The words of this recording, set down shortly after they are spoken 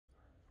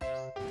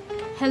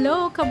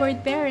Hello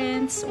ka-bird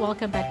parents!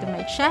 Welcome back to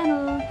my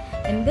channel.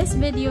 In this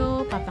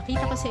video,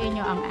 papakita ko sa inyo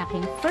ang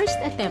aking first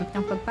attempt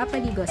ng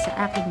pagpapaligo sa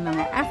aking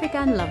mga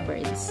African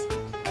lovebirds.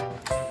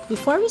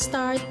 Before we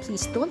start,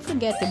 please don't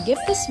forget to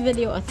give this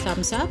video a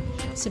thumbs up,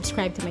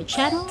 subscribe to my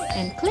channel,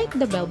 and click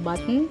the bell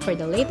button for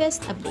the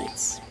latest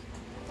updates.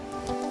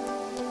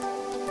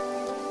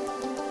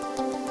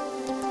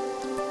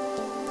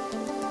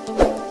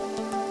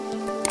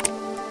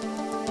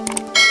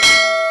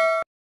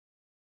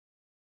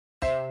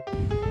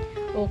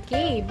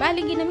 Okay,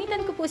 bali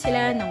ginamitan ko po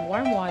sila ng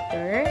warm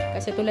water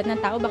kasi tulad ng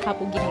tao baka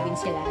po ginawin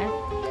sila.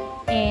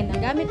 And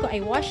ang gamit ko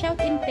ay washout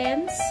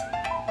intense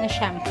na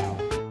shampoo.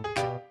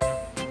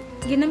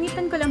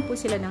 Ginamitan ko lang po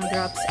sila ng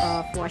drops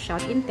of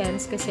washout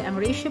intense kasi ang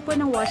ratio po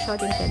ng washout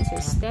intense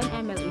is 10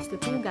 ml is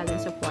to 2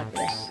 gallons of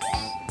water.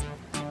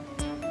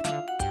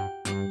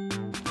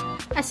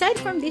 Aside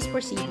from this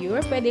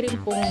procedure, pwede rin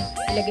pong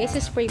ilagay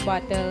sa spray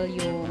bottle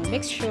yung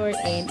mixture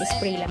and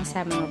spray lang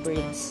sa mga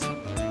birds.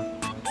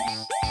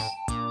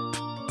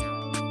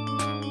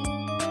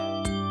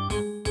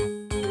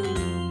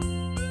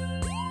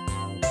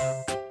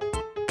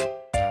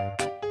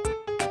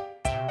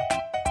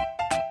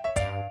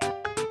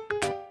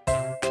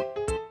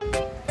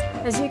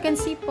 As you can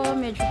see po,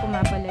 medyo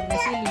pumapalag na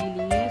si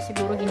Lily.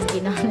 Siguro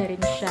giniginaw na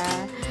rin siya.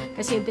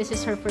 Kasi this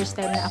is her first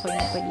time na ako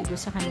nagpaligo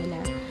sa kanila.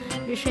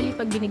 Usually,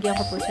 pag binigyan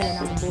ko po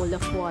sila ng bowl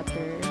of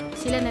water,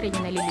 sila na rin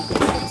yung naliligo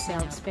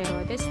themselves.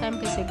 Pero this time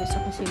kasi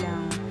gusto ko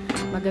silang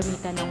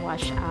magamitan ng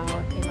wash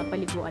out and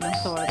mapaliguan ng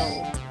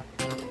thorough.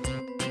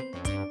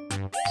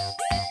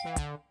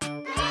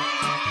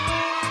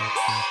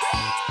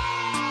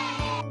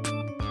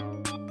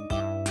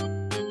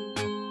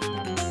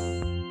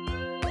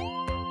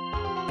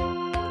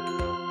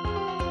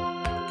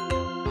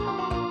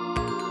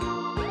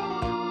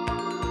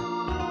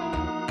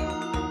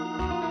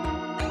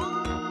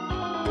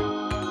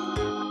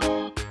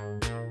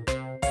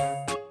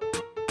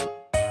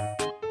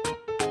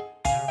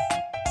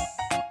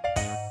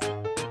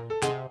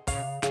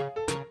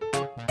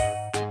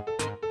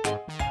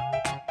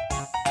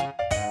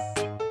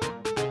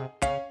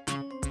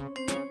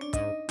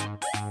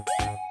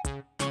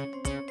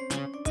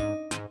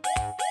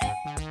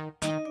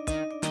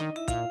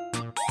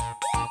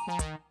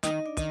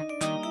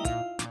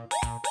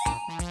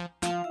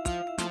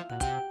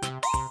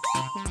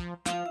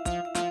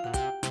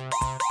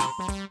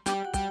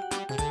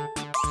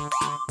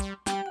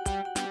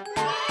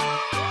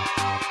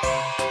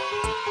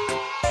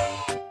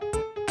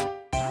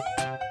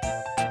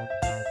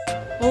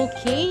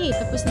 Okay,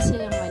 tapos na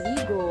silang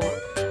maligo.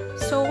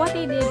 So, what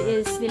I did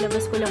is,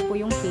 nilabas ko lang po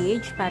yung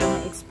cage para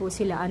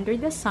ma-expose sila under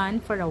the sun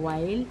for a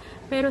while.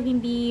 Pero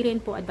hindi rin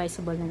po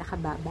advisable na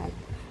nakababad.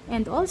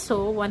 And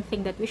also, one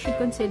thing that we should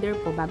consider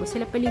po bago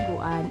sila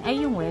paliguan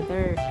ay yung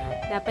weather.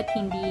 Dapat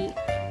hindi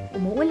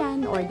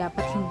umuulan or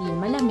dapat hindi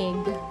malamig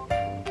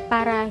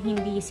para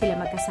hindi sila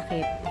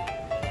magkasakit.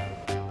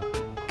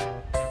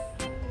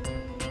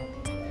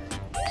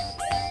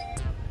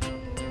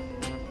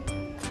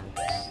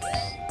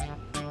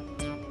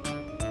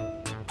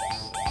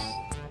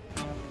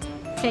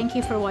 Thank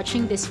you for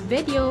watching this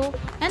video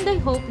and I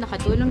hope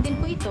nakatulong din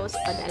po ito sa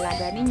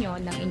pag-aalaga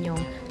ninyo ng inyong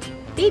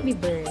baby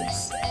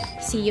birds.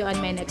 See you on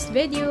my next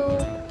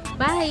video.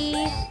 Bye!